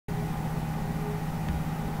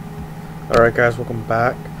Alright guys, welcome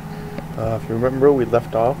back. If you remember, we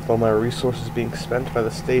left off with all my resources being spent by the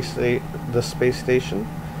space station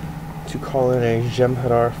to call in a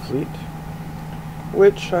Jem'Hadar fleet,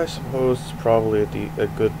 which I suppose is probably a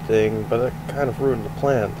good thing, but it kind of ruined the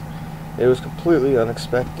plan. It was completely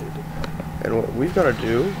unexpected, and what we've got to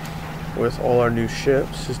do with all our new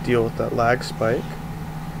ships is deal with that lag spike.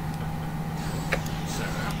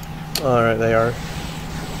 Alright, they are.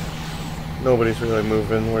 Nobody's really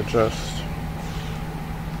moving, we're just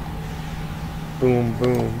boom,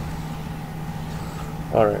 boom.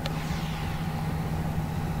 Alright.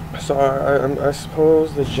 So I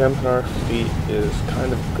suppose the Jem'Hadar fleet is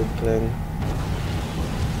kind of a good thing.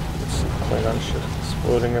 It's Klingon ships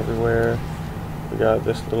exploding everywhere. We got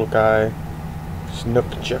this little guy, Snook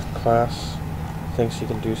Jet class, thinks he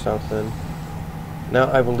can do something.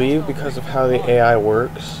 Now I believe because of how the AI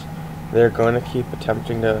works, they're going to keep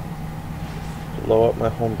attempting to blow up my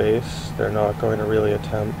home base. They're not going to really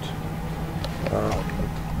attempt.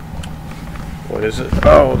 What is it?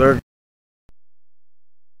 Oh, they're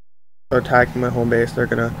attacking my home base. They're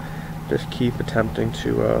gonna just keep attempting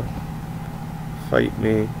to fight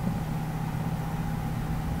me.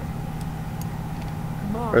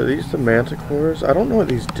 Are these the manticores? I don't know what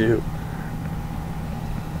these do.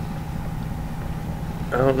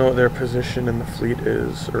 I don't know what their position in the fleet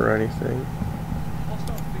is or anything.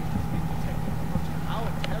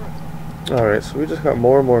 Alright, so we just got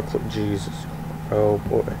more and more Jesus. Oh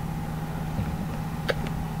boy.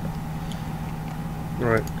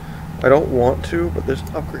 Alright. I don't want to, but there's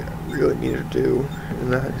an upgrade I really need to do,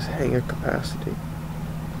 and that is hangar capacity.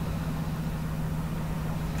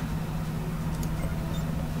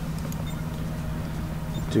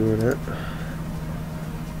 Doing it.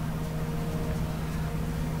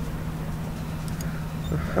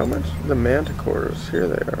 How much? The manticores. Here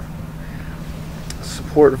they are.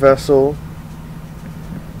 Support vessel.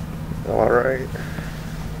 Alright.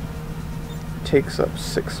 Takes up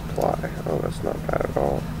 6 supply. Oh, that's not bad at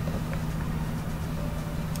all.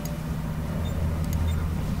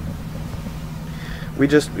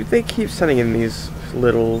 They keep sending in these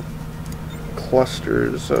little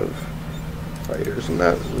clusters of fighters, and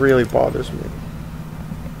that really bothers me.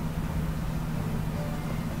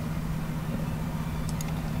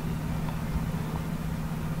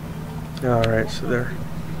 Alright, so they're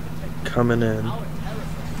coming in.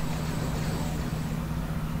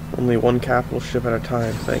 Only one capital ship at a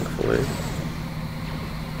time, thankfully.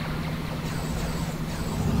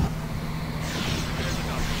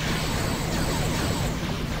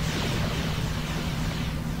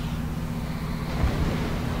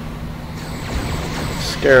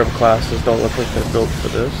 Scarab classes don't look like they're built for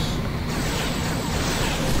this.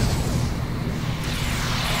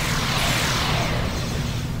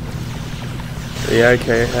 The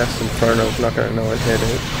IKS Inferno's not gonna know I hit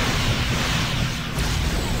it.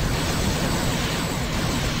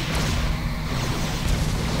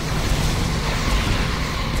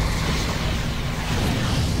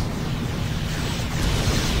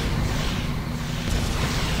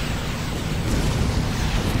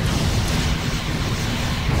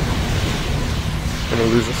 Gonna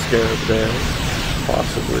lose a scarab there,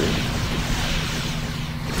 possibly.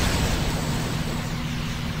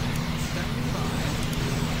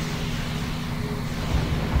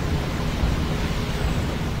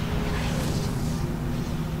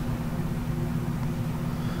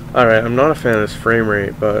 Alright, I'm not a fan of this frame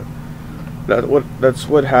rate, but that's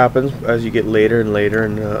what happens as you get later and later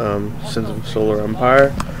in Sins of Solar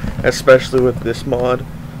Empire, especially with this mod.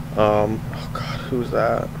 Oh god, who's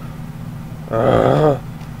that?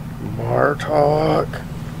 Martok.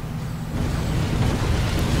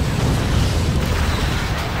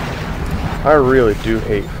 I really do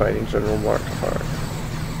hate fighting General Martok.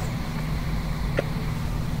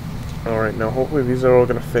 Alright, now hopefully these are all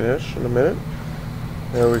gonna finish in a minute.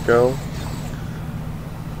 There we go.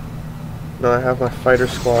 Now I have my fighter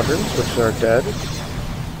squadrons, which are dead.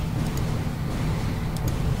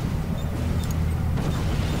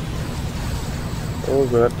 Oh,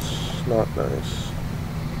 that's not nice.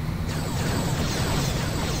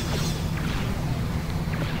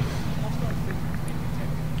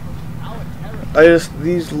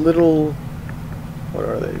 These little, what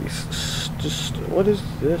are they? What is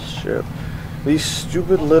this ship? These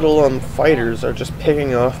stupid little fighters are just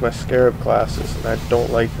picking off my Scarab classes, and I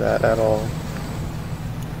don't like that at all.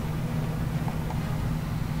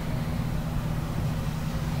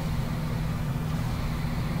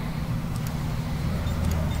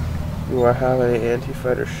 Do I have any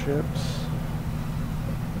anti-fighter ships?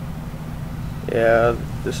 Yeah,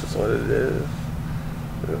 this is what it is.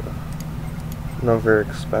 Not very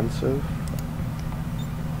expensive.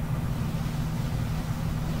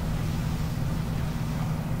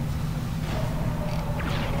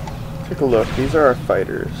 Take a look. These are our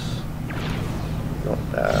fighters. Not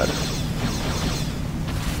bad.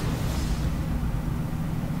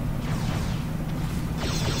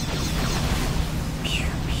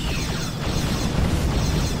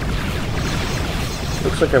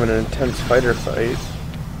 Looks like I'm in an intense fighter fight.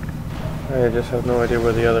 I just have no idea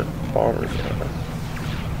where the other bombers are.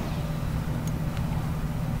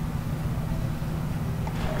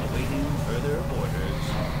 Awaiting further orders.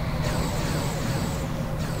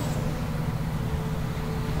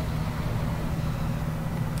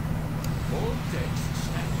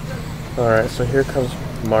 Alright, so here comes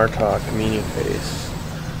Martok, Meanie Face.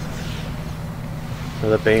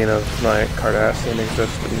 The bane of my Cardassian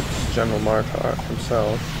existence, General Martok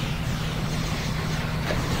himself.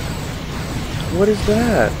 What is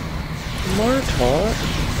that? Martok?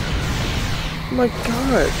 Oh my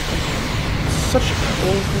god! Such a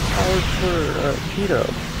overpowered torpedo.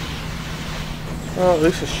 Well, at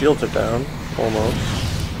least his shields are down. Almost.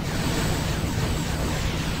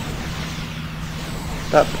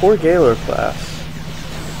 That poor Gaylor class.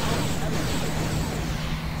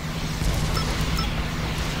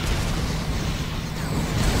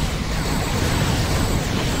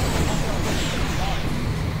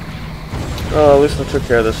 Oh, at least I took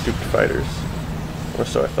care of the stupid fighters. Or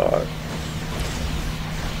so I thought.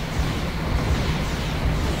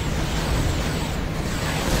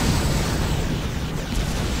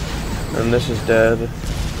 And this is dead.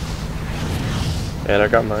 And I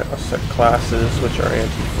got my set classes, which are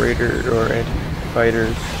anti-freighter or anti-fighters.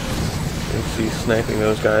 You can see sniping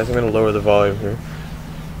those guys. I'm going to lower the volume here.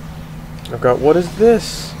 I've got, what is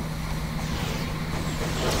this?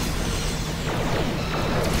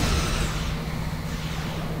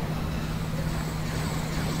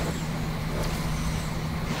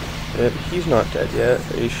 He's not dead yet.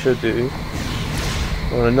 He should be.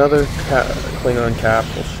 Well, another Klingon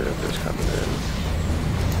capital ship is coming in.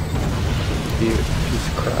 Piece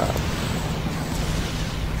of crap.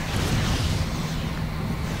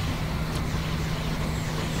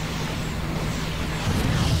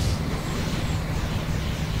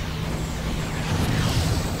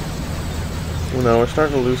 Well, no, we're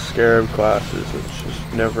starting to lose Scarab classes, which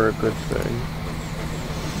is never a good thing.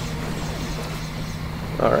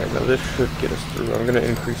 Alright, now this should get us through. I'm going to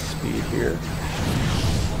increase speed here.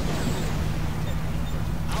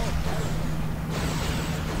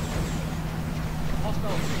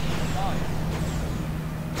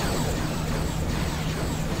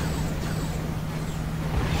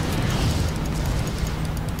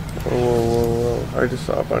 Whoa, whoa, whoa, whoa. I just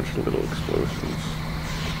saw a bunch of little explosions.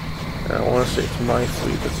 And I want to say it's my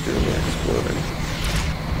fleet that's doing the exploding.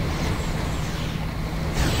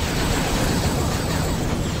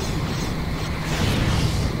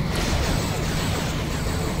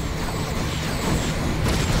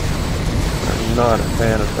 Not a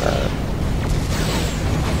fan of that.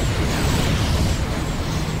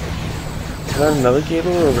 Is that another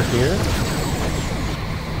Gable over here?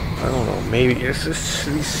 I don't know, maybe. It's just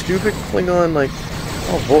these stupid Klingon, like...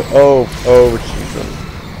 Oh, jeez.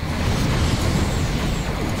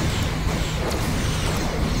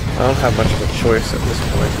 I don't have much of a choice at this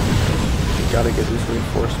point. You gotta get these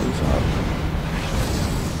reinforcements up.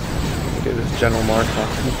 Get this General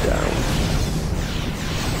Martok down.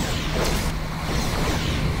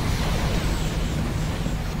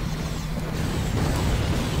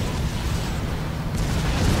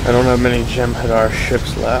 I don't have many Jem'Hadar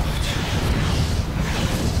ships left,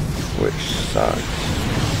 which sucks.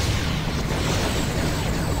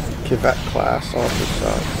 Kivat class also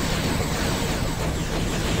sucks.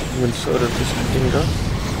 And so does this Katinga.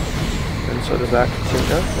 And so does that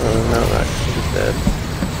Katinga. Oh, now that Katinga's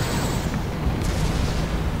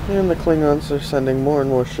dead. And the Klingons are sending more and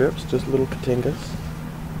more ships, just little Katingas.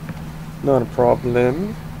 Not a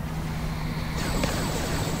problem.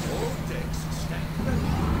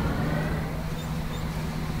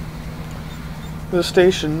 The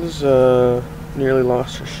station's nearly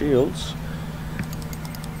lost her shields,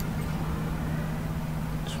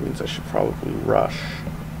 which means I should probably rush.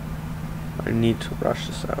 I need to rush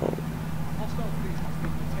this out.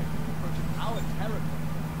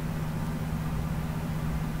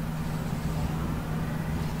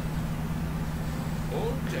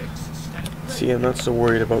 See, I'm not so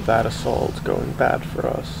worried about that assault going bad for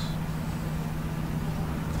us.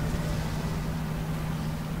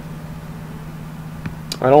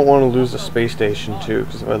 I don't want to lose the space station too,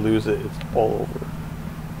 because if I lose it, it's all over.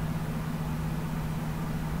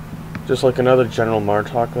 Just like another General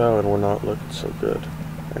Martok though, and we're not looking so good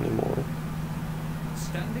anymore.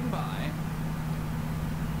 Standing by.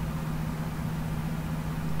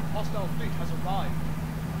 Hostile fleet has arrived.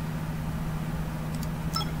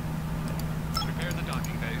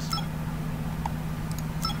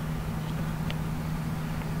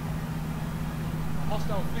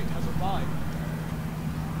 Hostile fleet has arrived.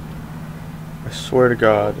 I swear to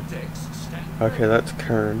God. Decks stand Okay, that's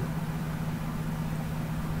Kern.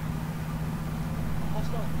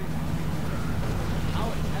 Hostile fleet has been detected.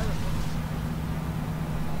 Our territory.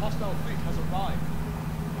 Hostile fleet has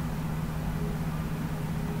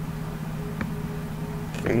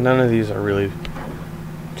arrived. None of these are really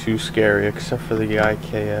too scary, except for the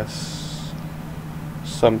IKS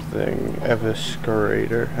something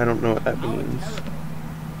eviscerator. I don't know what that means.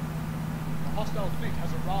 Hostile fleet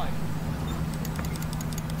has arrived.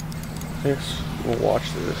 I guess we'll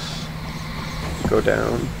watch this go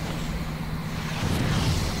down.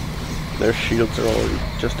 Their shields are already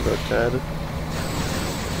just about dead.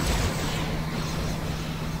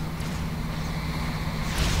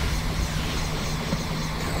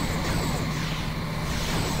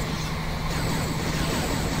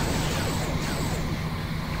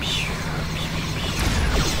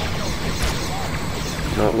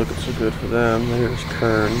 Not looking so good for them. There's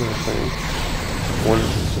Kern, I think. One of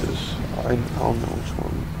these is... I don't know which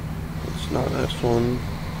one. It's not this one.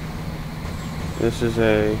 This is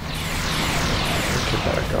a...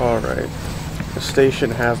 Quebec. Alright. The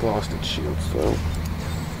station has lost its shields, though.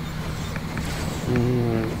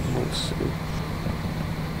 Let's see.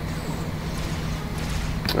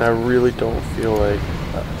 I really don't feel like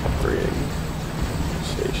upgrading the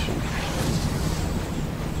station.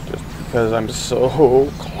 Because I'm so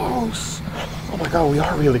close. Oh my god, we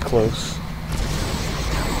are really close.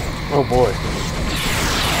 Oh boy.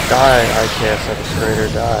 Die, IKS Eviscerator,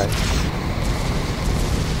 die.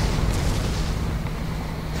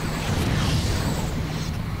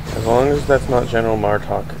 As long as that's not General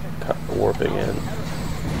Martok warping in,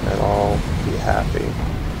 then I'll be happy.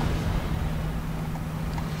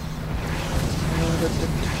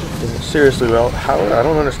 Seriously, well, how I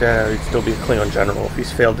don't understand how he'd still be a Klingon general if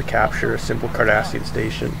he's failed to capture a simple Cardassian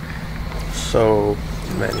station so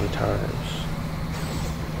many times.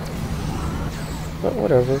 But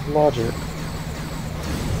whatever, logic.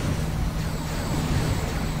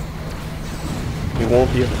 He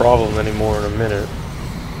won't be a problem anymore in a minute.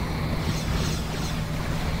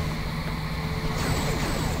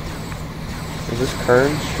 Is this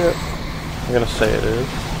Kern's ship? I'm gonna say it is.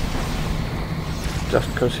 Just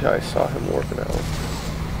because I saw him warping out.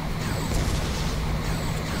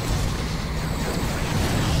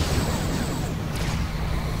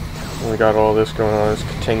 We got all this going on. This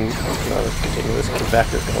this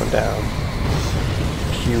Quebec is going down.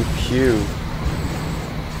 Pew pew.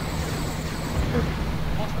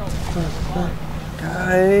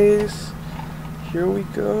 Guys, here we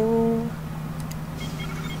go.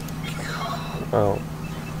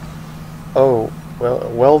 Oh,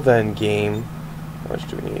 well then, game. How much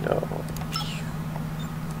do we need? Oh,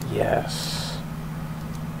 yes.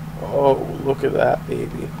 Oh, look at that,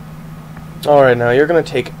 baby. Alright, now you're going to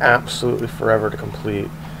take absolutely forever to complete.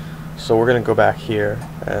 So we're going to go back here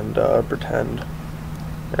and pretend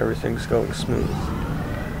everything's going smooth.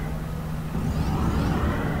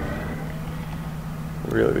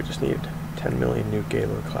 Really, we just need 10 million new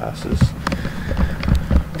Gaylord classes.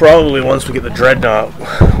 Probably once we get the Dreadnought,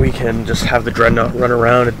 we can just have the Dreadnought run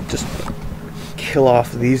around and just kill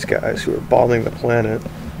off these guys who are bombing the planet.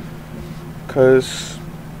 Because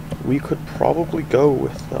we could probably go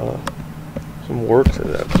with some work to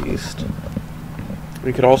that beast.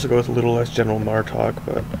 We could also go with a little less General Martok,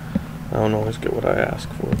 but I don't always get what I ask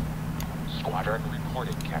for. Squadron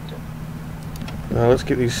reporting, Captain. Now let's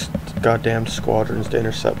get these goddamn squadrons to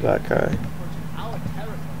intercept that guy.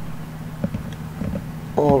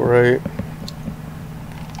 Alright.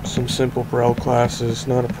 Some simple Brel classes,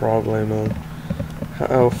 not a problemo.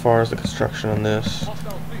 How far is the construction on this?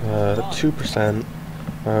 2%.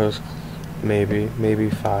 I was maybe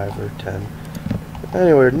 5 or 10.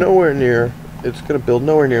 Anyway, nowhere near. It's gonna build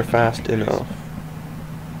nowhere near fast enough.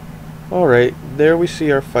 Alright, there we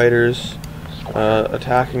see our fighters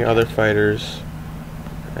attacking other fighters.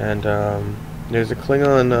 And there's a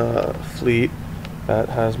Klingon fleet that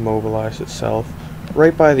has mobilized itself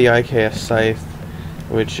right by the IKS Scythe,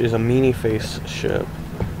 which is a meanie-face ship,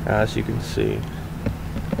 as you can see.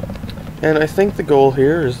 And I think the goal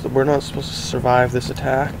here is that we're not supposed to survive this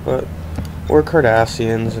attack, but we're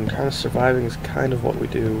Cardassians, and kind of surviving is kind of what we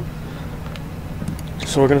do.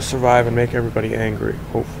 So we're going to survive and make everybody angry,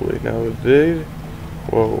 hopefully. Now, they...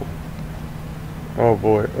 Whoa. Oh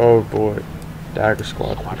boy, oh boy. Dagger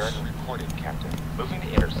squadrons. Squadron reporting, Captain. Moving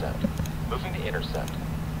to intercept. Moving to intercept.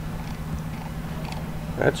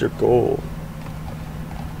 That's your goal.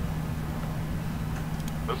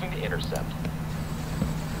 Moving to intercept.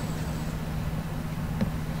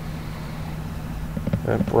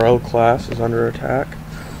 Brel class is under attack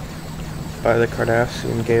by the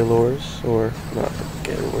Cardassian Gaylors, or not the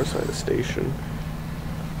Gaylors, by the station.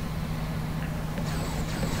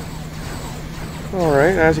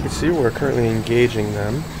 Alright, as you can see, we're currently engaging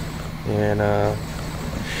them in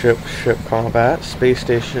ship combat. Space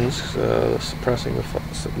stations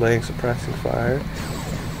laying suppressing fire.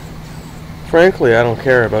 Frankly, I don't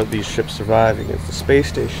care about these ships surviving. It's the space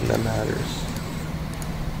station that matters.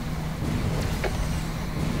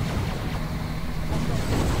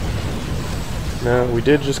 Now, we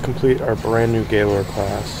did just complete our brand new Gaylor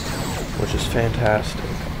class, which is fantastic.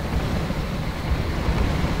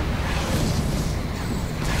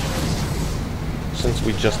 Since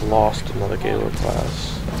we just lost another Gaylor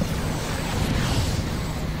class.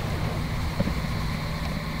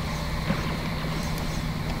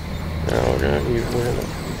 Now we're gonna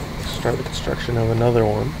start the construction of another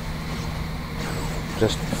one.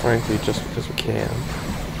 Just frankly, just because we can.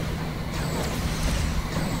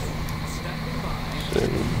 So,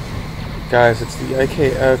 guys, it's the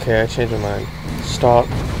okay, I changed my mind. Stop.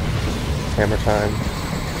 Hammer time.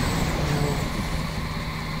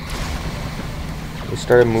 We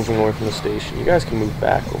started moving away from the station. You guys can move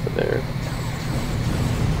back over there.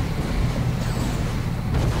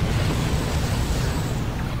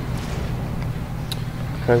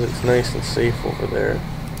 Because it's nice and safe over there.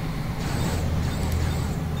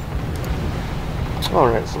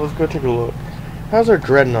 Alright, so let's go take a look. How's our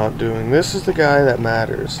Dreadnought doing? This is the guy that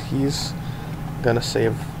matters. He's gonna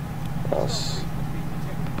save us.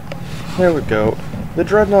 There we go. The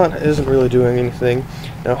Dreadnought isn't really doing anything.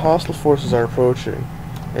 Now hostile forces are approaching,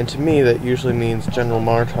 and to me that usually means General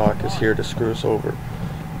Martok is here to screw us over.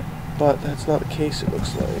 But that's not the case, it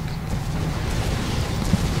looks like.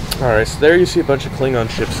 Alright, so there you see a bunch of Klingon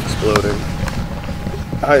ships exploding.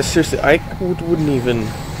 Seriously, I wouldn't even...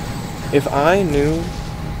 If I knew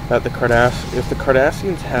that if the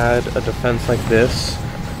Cardassians had a defense like this,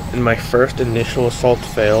 and my first initial assault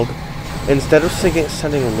failed, instead of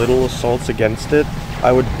sending little assaults against it,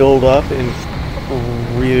 I would build up and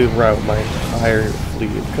reroute my entire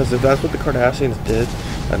fleet. Because if that's what the Cardassians did,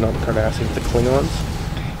 not the Cardassians, the Klingons,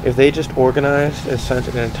 if they just organized and sent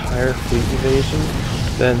an entire fleet invasion,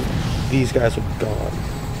 then these guys would be gone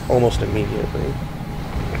almost immediately.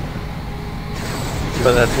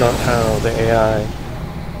 But that's not how the AI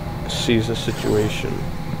sees the situation.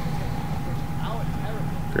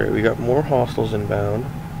 Great, we got more hostiles inbound.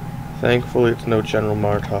 Thankfully, it's no General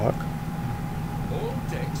Martok.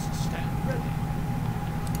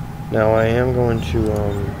 Now, I am going to,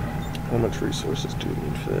 how much resources do we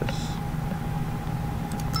need for this?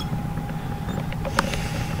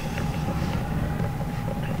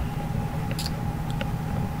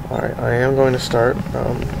 Alright, I am going to start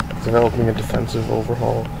developing a defensive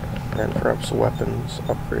overhaul and perhaps a weapons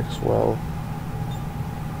upgrade as well.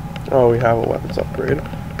 Oh, we have a weapons upgrade.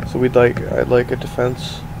 So I'd like a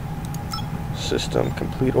defense system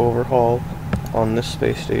complete overhaul on this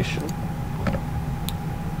space station.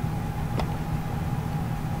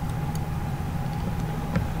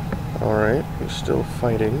 Alright, we're still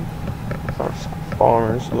fighting our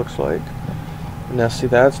bombers, it looks like. Now see,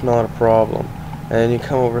 that's not a problem. And then you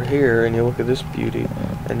come over here and you look at this beauty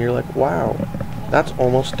and you're like, wow, that's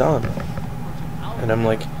almost done. And I'm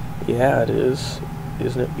like, yeah, it is.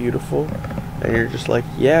 Isn't it beautiful? And you're just like,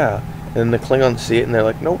 yeah. And the Klingons see it and they're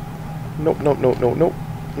like, nope, nope, nope, nope, nope, nope,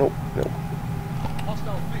 nope, nope.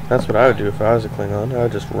 That's what I would do if I was a Klingon. I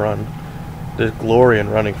would just run. There's glory in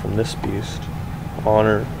running from this beast.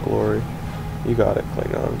 Honor, glory. You got it,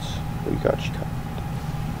 Klingons. We got you covered.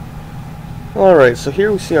 Alright, so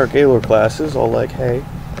here we see our Gaylor classes, all like, hey,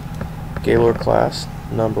 Gaylor class,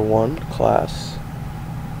 #1 class.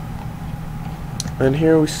 And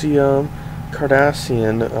here we see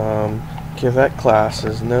Cardassian Kivet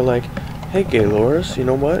classes, and they're like, hey Gaylors, you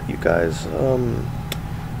know what? You guys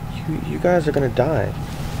you guys are gonna die.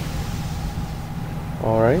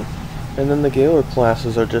 Alright? And then the Gaylor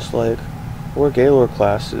classes are just like, we're Gaylor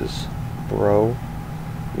classes, bro.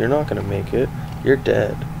 You're not gonna make it. You're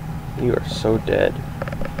dead. You are so dead.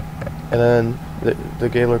 And then the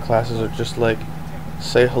Gaylor classes are just like,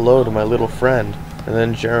 say hello to my little friend. And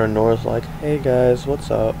then Jaranor's like, hey guys, what's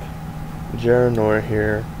up? Jaranor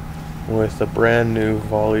here with a brand new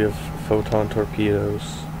volley of photon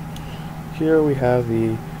torpedoes. Here we have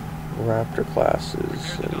the Raptor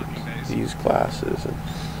classes and these classes. And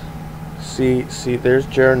see, there's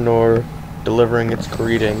Jaranor delivering its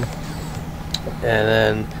greeting. And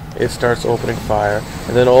then it starts opening fire,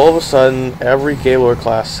 and then all of a sudden every Gaylor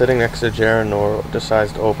class sitting next to Jaranor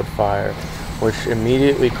decides to open fire, which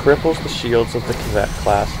immediately cripples the shields of the Kivet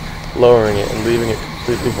class, lowering it and leaving it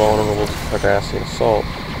completely vulnerable to Cardassian assault,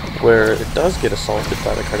 where it does get assaulted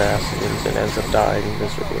by the Cardassians and ends up dying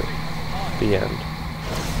miserably. The end.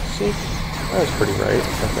 See? That was pretty right,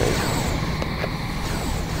 I think.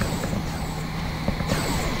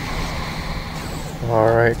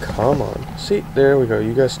 Alright, come on. See, there we go.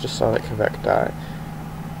 You guys just saw that Quebec die.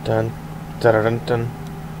 Dun, dun, dun, dun,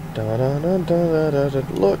 dun, dun, dun, dun, dun,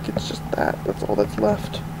 dun. Look, it's just that. That's all that's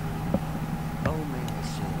left.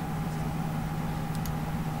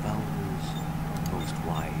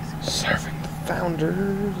 Serving the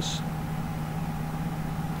founders.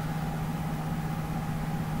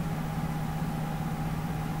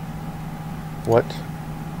 What?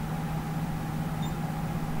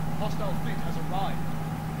 Hostile fleet has arrived.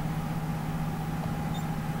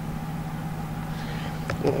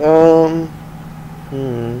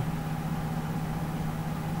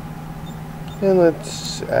 And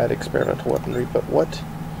let's add experimental weaponry, but what?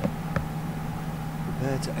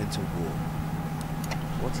 Prepare to enter war.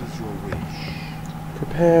 What is your wish?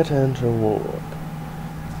 Prepare to enter warp.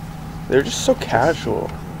 They're just so casual.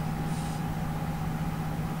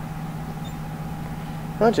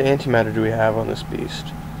 How much antimatter do we have on this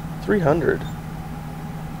beast? 300.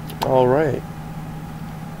 Alright.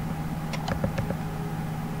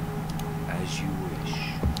 As you wish.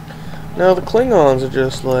 Now the Klingons are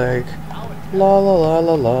just like, la la la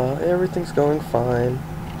la la, everything's going fine.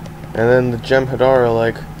 And then the Jem'Hadar are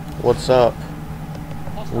like, what's up?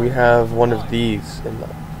 We have one of these. And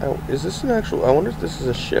oh, is this an actual? I wonder if this is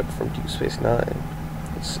a ship from Deep Space Nine.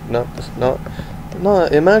 It's not. Not.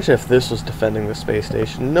 Imagine if this was defending the space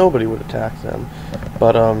station. Nobody would attack them.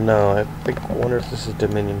 But no. I wonder if this is a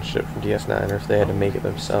Dominion ship from DS9 or if they had to make it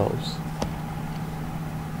themselves.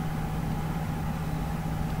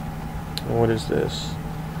 What is this?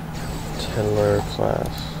 Tiller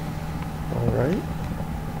class. All right.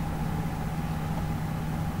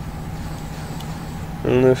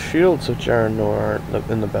 And the shields of Jaranor aren't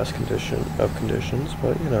in the best conditions,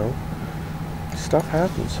 but you know, stuff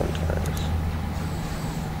happens sometimes.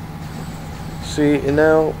 See, and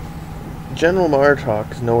now General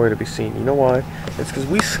Martok is nowhere to be seen. You know why? It's because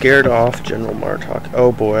we scared off General Martok.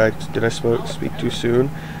 Oh boy, did I speak too soon?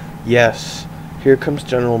 Yes, here comes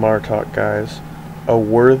General Martok, guys. A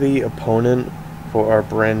worthy opponent for our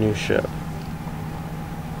brand new ship.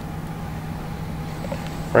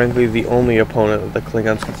 Frankly, the only opponent that the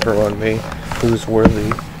Klingons can throw on me who's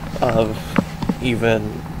worthy of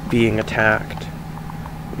even being attacked.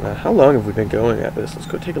 How long have we been going at this? Let's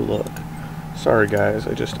go take a look. Sorry guys,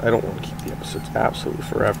 I don't want to keep the episodes absolutely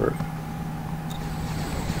forever.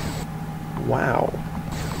 Wow.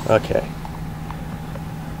 Okay.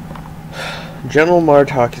 General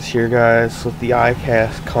Martok is here, guys, with the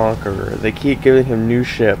ICAS Conqueror. They keep giving him new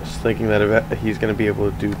ships, thinking that he's going to be able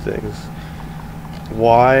to do things.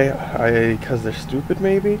 Why? Because they're stupid,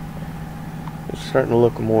 maybe? It's starting to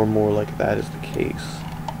look more and more like that is the case.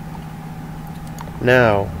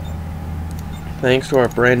 Now, thanks to our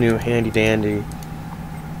brand new handy-dandy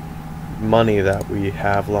money that we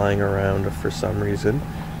have lying around for some reason,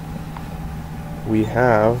 we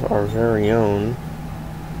have our very own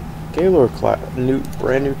Gaylord class,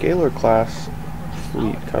 brand new Gaylord class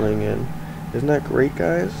fleet coming in. Isn't that great,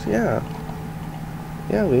 guys? Yeah.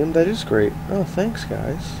 Yeah, Liam, that is great. Oh, thanks,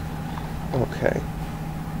 guys. Okay.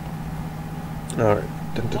 Alright.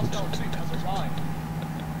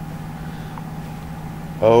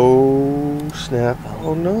 Oh, snap.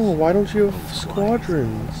 Oh, no. Why don't you have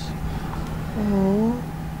squadrons? Oh.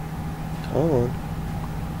 Come on.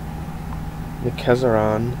 The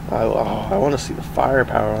Kezaron. I want to see the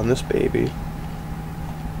firepower on this baby.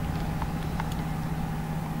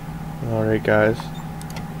 Alright, guys.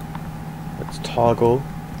 Let's toggle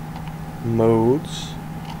modes.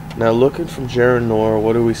 Now looking from Jaranor,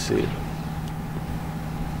 what do we see?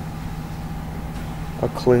 A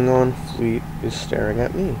Klingon fleet is staring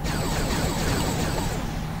at me.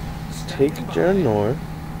 Let's take Jaranor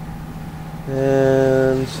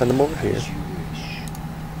and send them over here.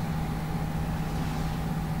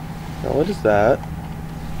 Now what is that?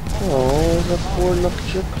 Oh, the poor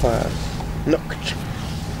Nukchik class. Nukchik.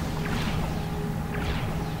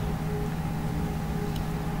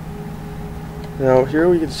 Now here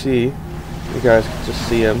we can see, you guys can just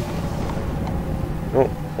see him. Oh,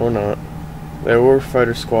 or not. There were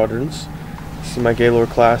fighter squadrons. See my Gaylord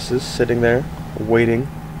classes sitting there, waiting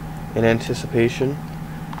in anticipation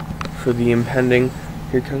for the impending.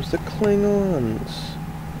 Here comes the Klingons.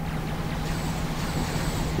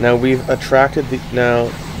 Now we've attracted the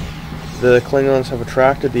Klingons have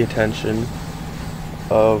attracted the attention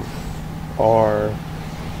of our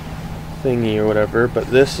thingy or whatever, but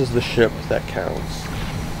this is the ship that counts.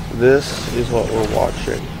 This is what we're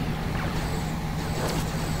watching.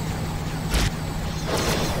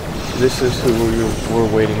 This is who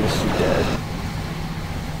we're waiting to see dead.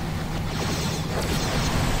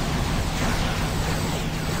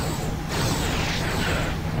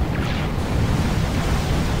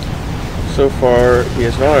 So far, he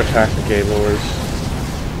has not attacked the Gaylords.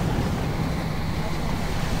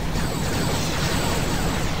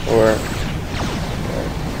 Or,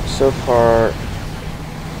 so far,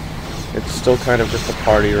 it's still kind of just a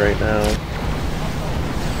party right now.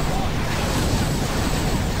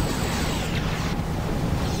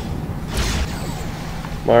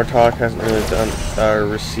 Martok hasn't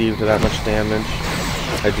really received that much damage.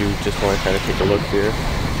 I do just want to kind of take a look here.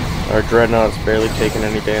 Our Dreadnought's barely taken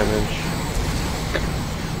any damage.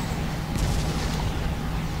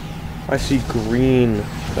 I see green.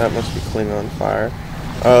 That must be Klingon fire.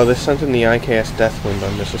 Oh, they sent in the IKS Deathwind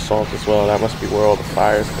on this assault as well. That must be where all the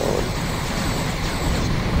fire's going.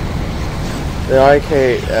 The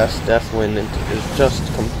IKS Deathwind is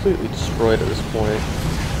just completely destroyed at this point.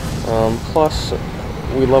 Plus,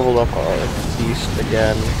 we leveled up our beast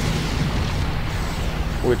again,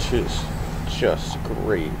 which is just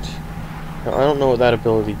great. Now, I don't know what that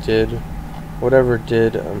ability did. Whatever it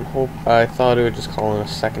did, I thought it would just call in a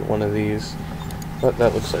second one of these, but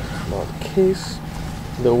that looks like not the case.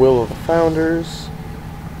 The Will of the Founders.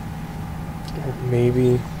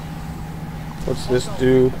 Maybe. What's this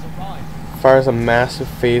do? Fires a massive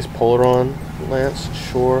phase Polaron lance.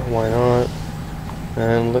 Sure, why not?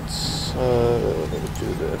 And let's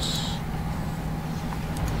do this.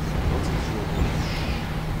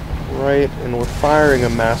 Right, and we're firing a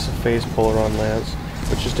massive phase Polaron lance,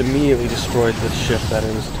 which just immediately destroyed the ship that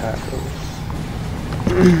it was attacking.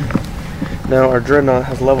 Now our Dreadnought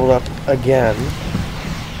has leveled up again,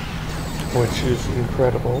 which is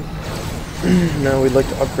incredible. Now we'd like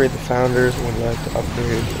to upgrade the Founders, and we'd like to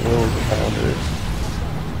upgrade the Will of the Founders,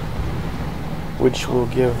 which will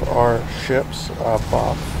give our ships a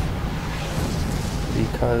buff,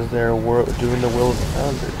 because they're doing the Will of the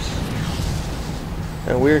Founders.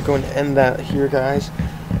 And we're going to end that here, guys.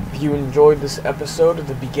 If you enjoyed this episode at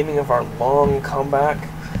the beginning of our long comeback,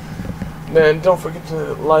 then don't forget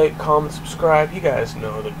to like, comment, subscribe. You guys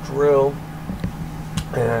know the drill.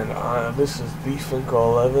 And this is the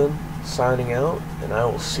Finkle 11 signing out, and I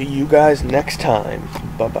will see you guys next time.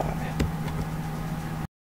 Bye-bye.